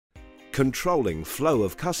Controlling flow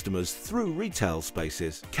of customers through retail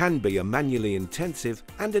spaces can be a manually intensive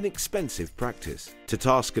and an expensive practice. To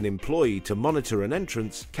task an employee to monitor an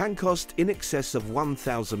entrance can cost in excess of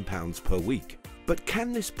 £1,000 per week. But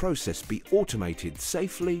can this process be automated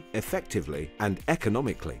safely, effectively and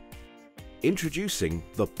economically? Introducing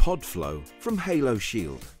the PodFlow from Halo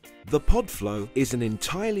Shield. The PodFlow is an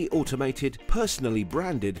entirely automated, personally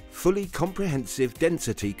branded, fully comprehensive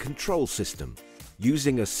density control system.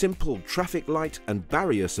 Using a simple traffic light and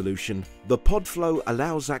barrier solution, the PodFlow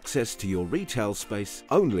allows access to your retail space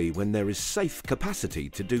only when there is safe capacity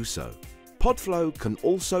to do so. PodFlow can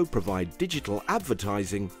also provide digital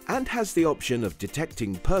advertising and has the option of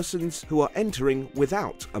detecting persons who are entering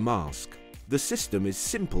without a mask. The system is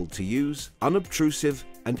simple to use, unobtrusive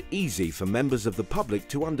and easy for members of the public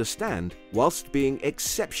to understand, whilst being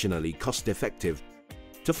exceptionally cost-effective.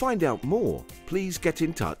 To find out more, please get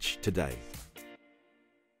in touch today.